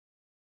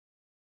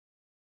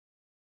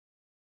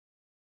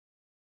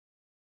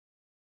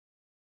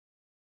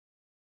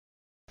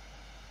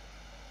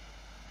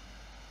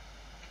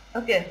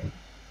Okay.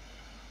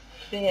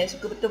 Saya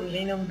suka betul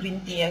minum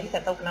green tea. Aku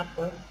tak tahu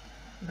kenapa.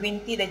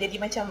 Green tea dah jadi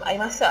macam air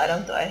masak dah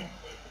untuk I.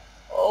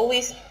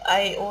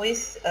 I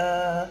always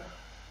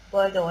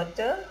boil the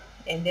water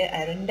and then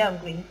I rendam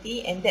green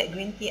tea, and that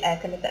green tea I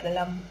akan letak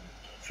dalam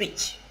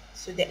fridge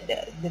so that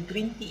the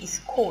green tea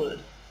is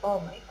cold. Oh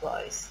my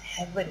god, it's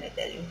heaven, I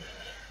tell you.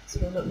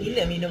 Seronok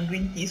gila minum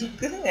green tea,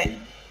 suka sangat.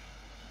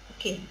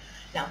 Okay,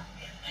 now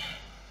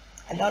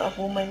a lot of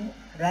women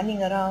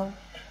running around.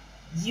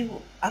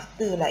 You,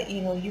 after like,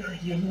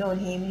 you've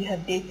known him, you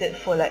have dated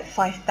for like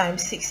 5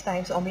 times, 6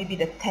 times, or maybe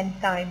the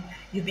 10th time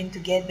you've been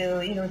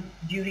together,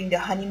 during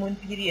the honeymoon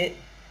period.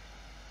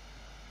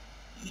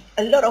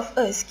 A lot of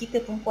us,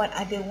 kita perempuan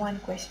ada one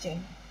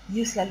question.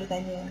 You selalu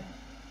tanya,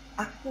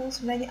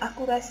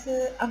 aku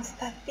rasa I'm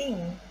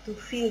starting to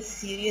feel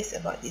serious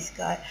about this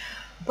guy,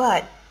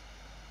 but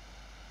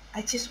I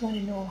just want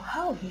to know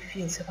how he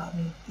feels about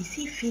me. Is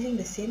he feeling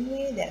the same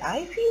way that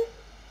I feel?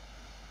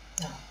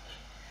 No.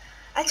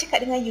 I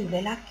cakap dengan you,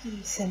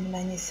 lelaki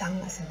sebenarnya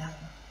sangat senang.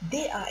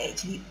 They are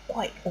actually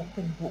quite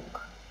open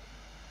book.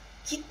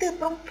 Kita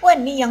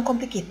perempuan ni yang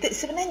complicated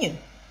sebenarnya.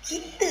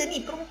 Kita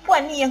ni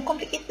perempuan ni yang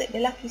complicated.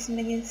 Lelaki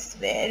sebenarnya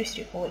very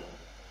straightforward.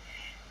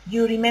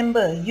 You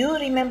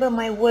remember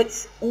my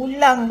words.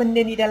 Ulang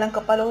benda ni dalam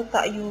kepala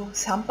otak you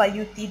sampai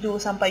you tidur,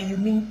 sampai you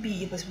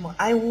mimpi apa semua.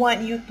 I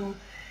want you to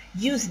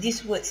use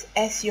these words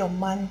as your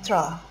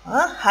mantra.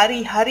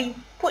 Hari-hari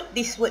put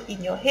this word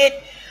in your head.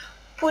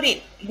 Put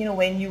it,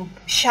 when you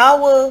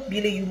shower,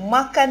 bila you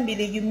makan,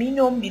 bila you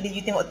minum, bila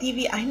you tengok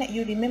TV, I nak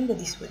you remember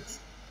these words.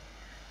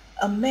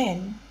 A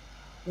man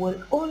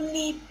will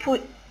only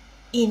put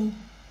in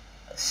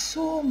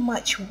so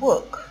much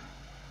work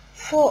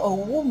for a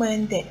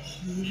woman that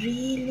he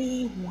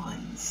really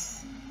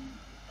wants.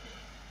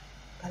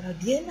 Kalau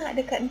dia nak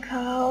dekat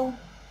kau,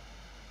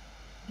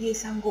 dia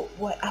sanggup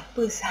buat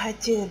apa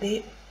sahaja,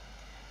 babe.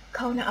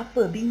 Kau nak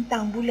apa?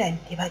 Bintang,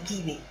 bulan, dia bagi,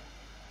 babe.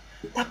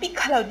 Tapi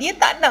kalau dia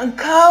tak nak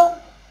kau,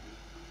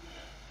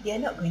 they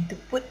are not going to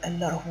put a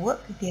lot of work.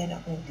 They are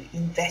not going to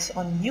invest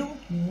on you.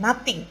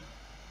 Nothing.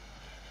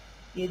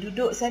 Dia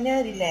duduk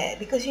sana, relax.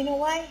 Because you know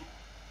why?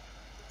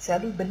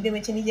 Selalu benda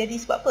macam ni jadi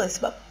sebab apa?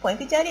 Sebab perempuan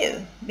kejar dia.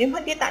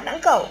 Memang dia tak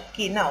nak kau.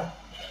 Okay, now.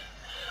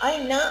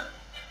 I nak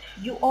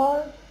you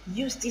all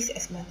use this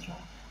as mantra.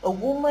 A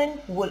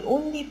woman will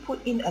only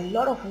put in a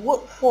lot of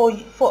work for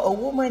a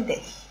woman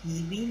that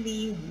he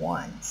really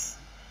wants.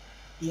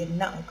 Dia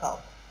nak kau.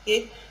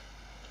 Okay?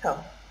 Kau.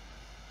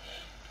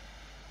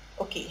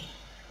 Okay.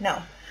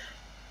 Now,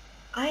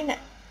 I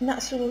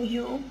nak suruh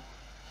you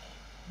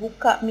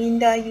buka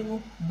minda you,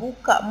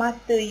 buka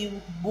mata you,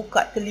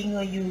 buka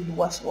telinga you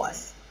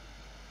luas-luas.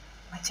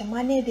 Macam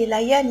mana dia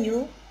layan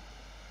you?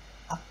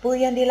 Apa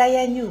yang dia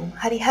layan you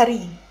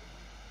hari-hari?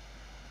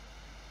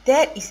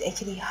 That is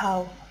actually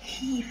how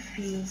he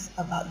feels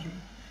about you.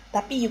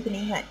 Tapi you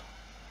kena ingat,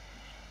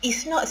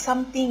 it's not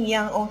something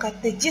yang orang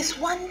kata just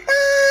one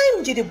time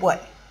je dia buat.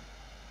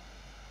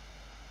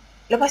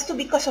 Lepas tu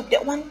because of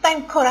that one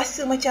time kau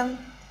rasa macam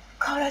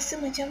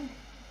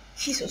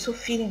he's also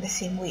feeling the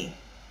same way.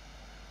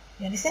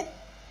 You understand?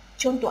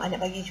 Contoh,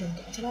 nak bagi contoh.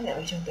 Macam mana nak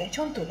bagi contoh?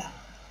 Contohlah.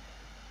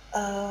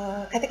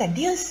 Katakan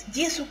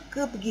dia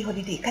suka pergi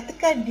holiday.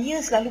 Katakan dia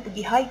selalu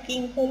pergi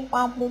hiking,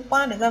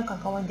 pumpang dengan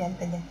kawan-kawan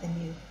jantan-jantan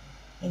dia.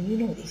 And you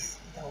know this,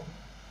 you tahu.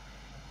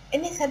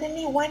 And then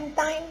suddenly one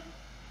time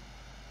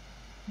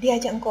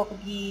dia ajak kau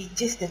pergi,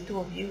 just the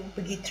two of you,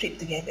 pergi trip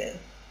together.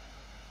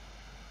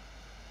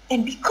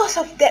 And because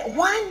of that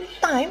one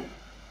time,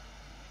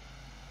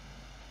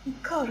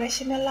 kau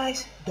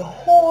rationalize the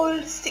whole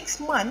 6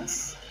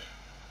 months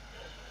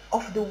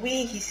of the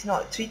way he's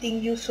not treating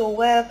you so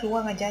well.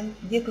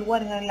 Dia keluar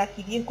dengan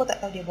lelaki dia, kau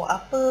tak tahu dia buat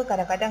apa.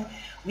 Kadang-kadang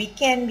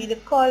weekend bila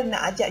call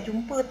nak ajak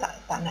jumpa,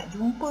 tak nak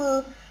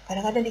jumpa.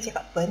 Kadang-kadang dia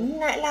cakap,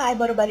 penat lah, I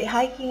baru balik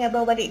hiking, I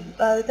baru balik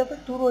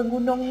turun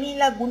gunung ni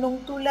lah,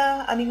 gunung tu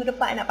lah, minggu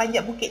depan nak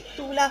panjat bukit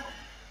tu lah.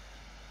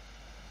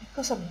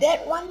 Because of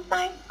that one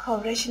time,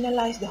 kau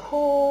rationalize the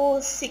whole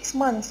 6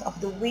 months of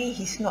the way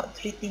he's not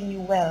treating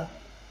you well.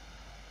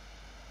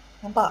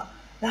 Nampak?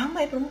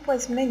 Ramai perempuan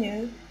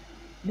sebenarnya,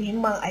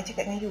 memang I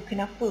cakap dengan you,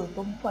 kenapa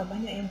perempuan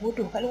banyak yang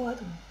bodoh kat luar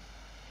tu?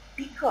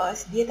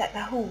 Because dia tak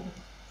tahu.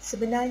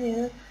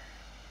 Sebenarnya,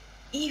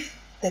 if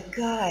the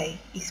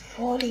guy is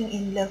falling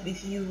in love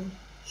with you,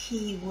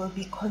 he will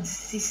be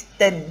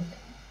consistent.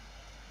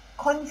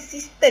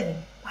 Consistent.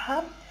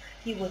 Faham?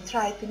 He will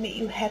try to make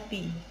you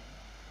happy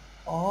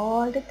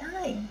all the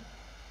time.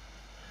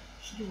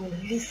 He will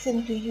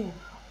listen to you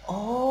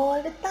all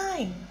the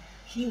time.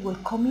 He will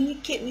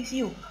communicate with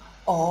you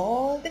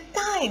all the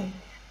time.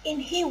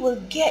 And he will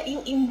get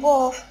you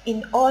involved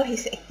in all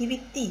his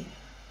activity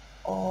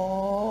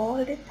all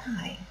the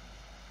time.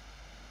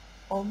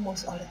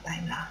 Almost all the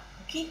time lah.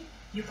 Okay?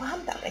 You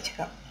faham tak apa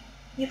cakap?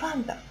 You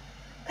faham tak?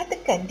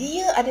 Katakan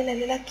dia adalah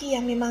lelaki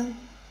yang memang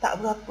tak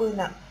berapa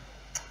nak.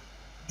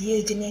 Dia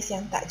jenis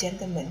yang tak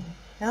gentleman.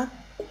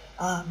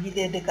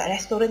 Bila dekat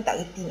restoran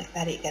tak reti nak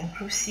tarikkan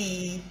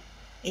kerusi.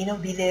 You know,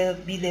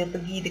 bila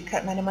pergi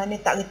dekat mana-mana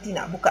tak reti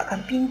nak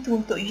bukakan pintu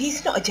untuk you.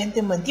 He's not a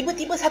gentleman.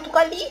 Tiba-tiba satu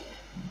kali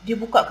dia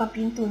bukakan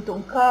pintu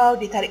untuk kau,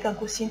 dia tarikkan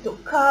kursi untuk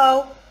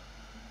kau.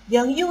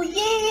 Yang you,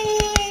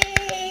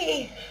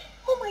 yay!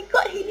 Oh my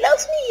god, he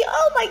loves me.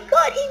 Oh my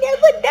god, he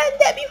never done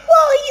that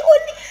before.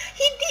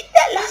 He did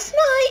that last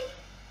night.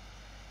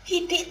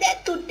 He did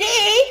that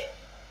today.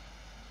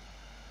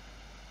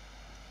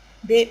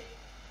 Babe,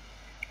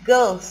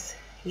 girls,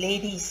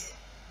 ladies,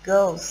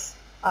 girls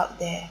out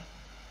there,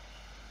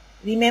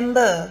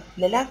 remember,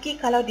 lelaki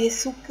kalau dia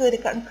suka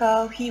dekat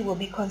kau, he will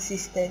be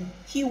consistent.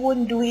 He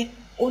won't do it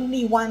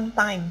only one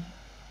time.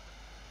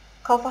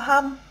 Kau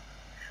faham?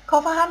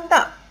 Kau faham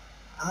tak?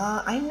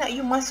 I nak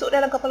you masuk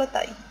dalam kepala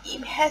tak?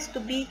 It has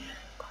to be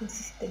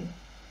consistent.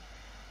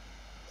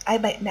 I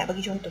nak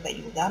bagi contoh kat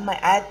you. Ramai,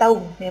 I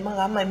tahu memang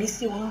ramai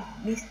mesti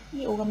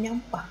orang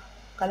menyampah.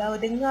 Kalau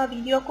dengar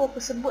video aku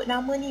sebut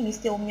nama ni,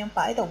 mesti orang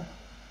menyampah. I tahu.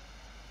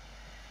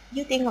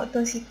 You tengok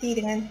Tun Siti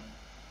dengan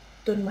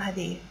Tun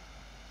Mahathir.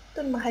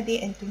 Tun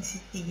Mahathir and Tun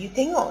Siti. You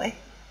tengok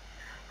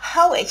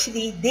how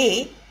actually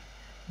the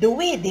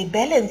way they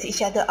balance each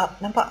other up.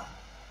 Nampak?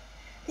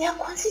 They are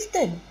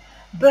consistent.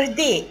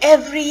 Birthday,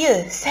 every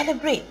year,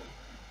 celebrate.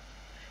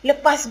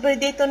 Lepas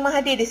birthday Tun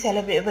Mahathir, dia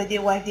celebrate birthday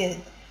wife dia.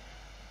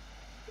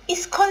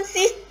 It's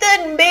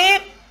consistent,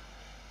 babe.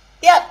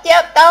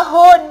 Tiap-tiap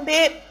tahun,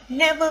 babe.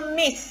 Never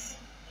miss.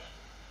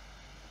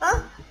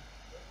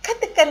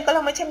 Katakan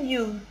kalau macam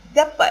you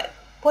dapat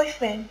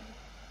boyfriend,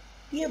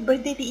 dia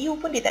birthday di you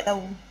pun dia tak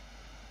tahu.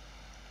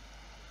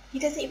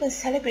 He doesn't even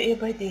celebrate your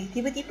birthday.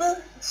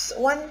 Tiba-tiba,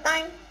 one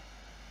time,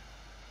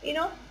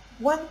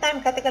 one time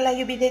katakanlah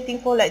you be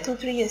dating for like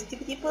 2-3 years.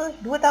 Tiba-tiba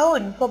 2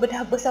 tahun kau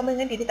bersama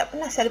dengan dia tak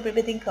pernah celebrate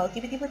birthday kau.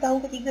 Tiba-tiba tahun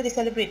ketiga dia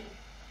celebrate.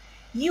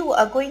 You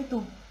are going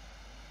to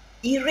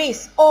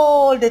erase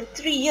all the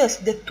 3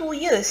 years, the 2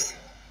 years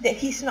that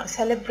he's not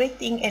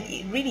celebrating, and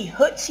it really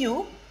hurts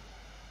you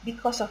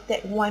because of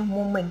that one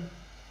moment.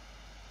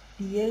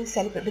 Dia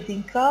celebrate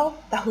birthday kau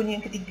tahun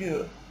yang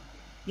ketiga.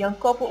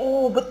 Yang kau pun,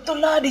 oh betul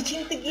lah dia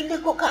cinta gila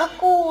kot kat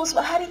aku.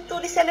 Sebab hari tu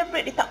dia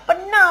celebrate. Dia tak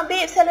pernah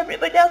babe celebrate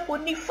birthday aku.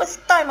 Ni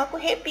first time aku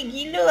happy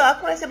gila.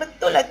 Aku rasa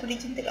betul lah tu dia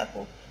cinta kat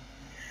aku.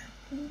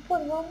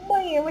 Perempuan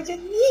ramai yang macam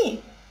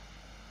ni.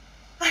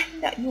 I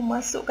nak you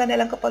masukkan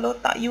dalam kepala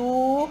otak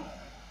you.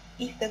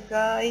 If the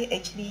guy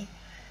actually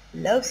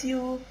loves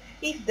you,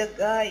 if the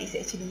guy is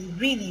actually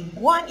really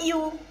want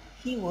you,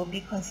 he will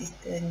be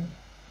consistent.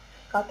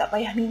 Kau tak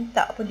payah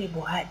minta pun dia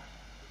buat.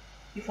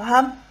 You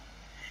faham?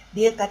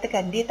 Dia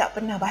katakan dia tak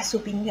pernah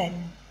basuh pinggan.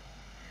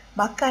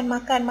 Makan.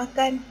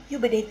 You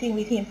berdating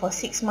with him for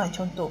 6 months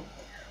contoh.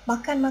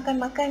 Makan.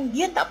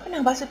 Dia tak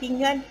pernah basuh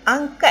pinggan.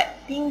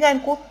 Angkat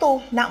pinggan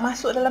kotor nak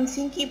masuk dalam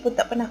sinki pun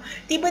tak pernah.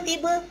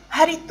 Tiba-tiba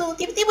hari tu,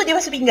 tiba-tiba dia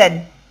basuh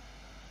pinggan.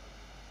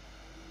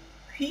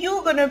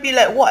 You gonna be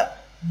like what?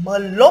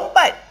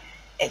 Melompat.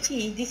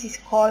 Actually, this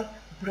is called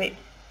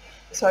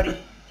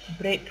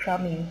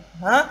breadcrumbing.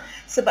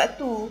 Sebab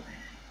tu,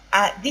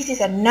 this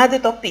is another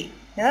topic.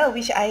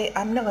 Which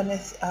I'm not gonna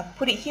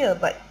put it here,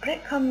 but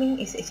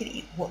breadcrumbing is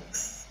actually, it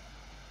works.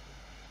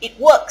 It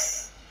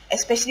works.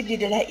 Especially bila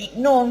dia dah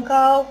ignore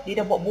kau, dia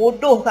dah buat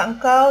bodoh kat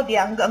kau,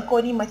 dia anggap kau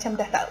ni macam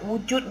dah tak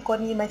wujud, kau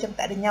ni macam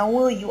tak ada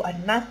nyawa, you are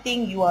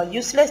nothing, you are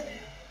useless.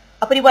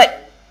 Apa dia buat?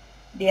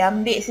 Dia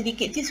ambil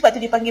sedikit, sebab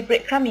tu dia panggil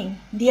breadcrumbing.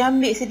 Dia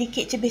ambil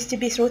sedikit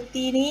cebis-cebis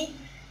roti ni,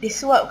 dia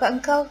suap kat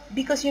kau,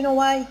 because you know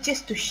why?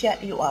 Just to shut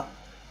you up.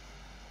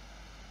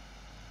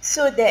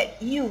 So that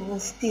you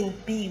will still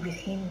be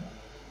with him.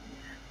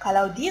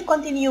 Kalau dia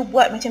continue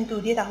buat macam tu,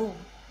 dia tahu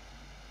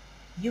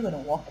you gonna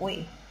walk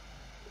away.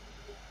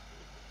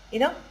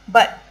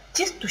 But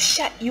just to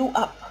shut you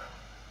up,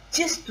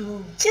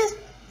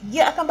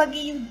 dia akan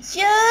bagi you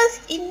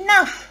just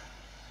enough.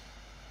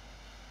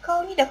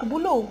 Kau ni dah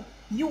kebuluh.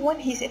 You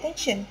want his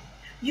attention.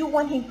 You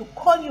want him to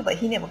call you, but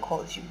he never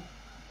calls you.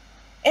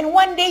 And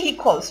one day he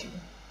calls you.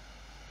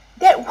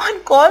 That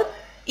one call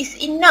is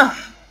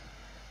enough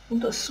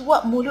untuk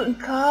suap mulut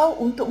kau,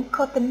 untuk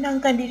kau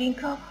tenangkan diri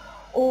kau.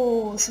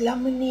 Oh,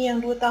 selama ni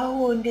yang 2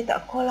 tahun dia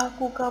tak call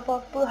aku ke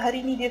apa-apa,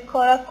 hari ni dia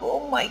call aku.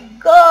 Oh my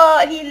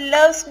god, he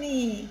loves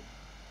me.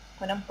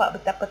 Kau nampak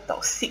betapa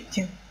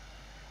toksiknya.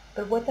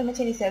 Perbuatan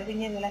macam ni,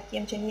 sebenarnya lelaki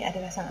yang macam ni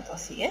adalah sangat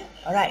toksik.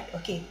 Alright,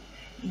 okay.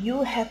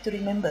 You have to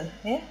remember,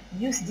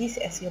 use this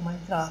as your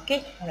mantra,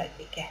 okay? Alright,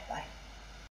 take care, bye.